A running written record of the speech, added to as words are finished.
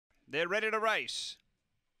They're ready to race.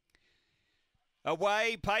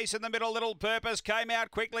 Away, pace in the middle, Little Purpose came out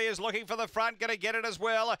quickly, is looking for the front, going to get it as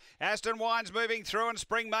well. Aston Wines moving through and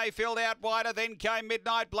Spring Mayfield out wider, then came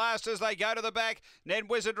Midnight Blast as they go to the back. Then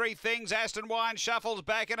Wizardry Things, Aston Wines shuffles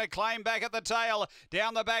back and Acclaim back at the tail.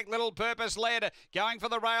 Down the back, Little Purpose led, going for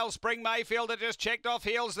the rail, Spring Mayfield had just checked off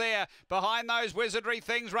heels there. Behind those, Wizardry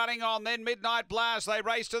Things running on, then Midnight Blast, they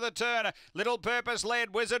race to the turn. Little Purpose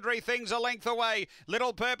led, Wizardry Things a length away.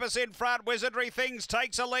 Little Purpose in front, Wizardry Things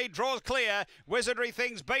takes a lead, draws clear. Wizardry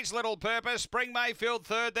Things beats Little Purpose. Spring Mayfield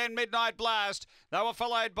third, then Midnight Blast. They were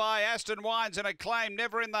followed by Aston Wines and Acclaim,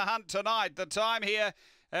 never in the hunt tonight. The time here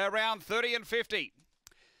around 30 and 50.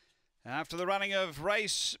 After the running of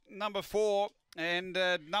race number 4 and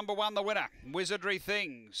number 1, the winner, Wizardry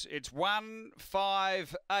Things. It's 1,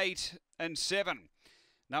 5, 8 and 7.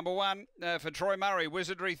 Number 1 for Troy Murray,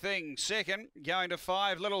 Wizardry Things. Second, going to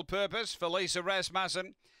 5, Little Purpose for Lisa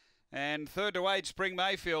Rasmussen. And third to 8, Spring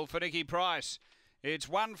Mayfield for Nikki Price. It's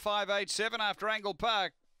 1, 5, 8, 7 after Angle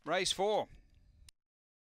Park, race 4.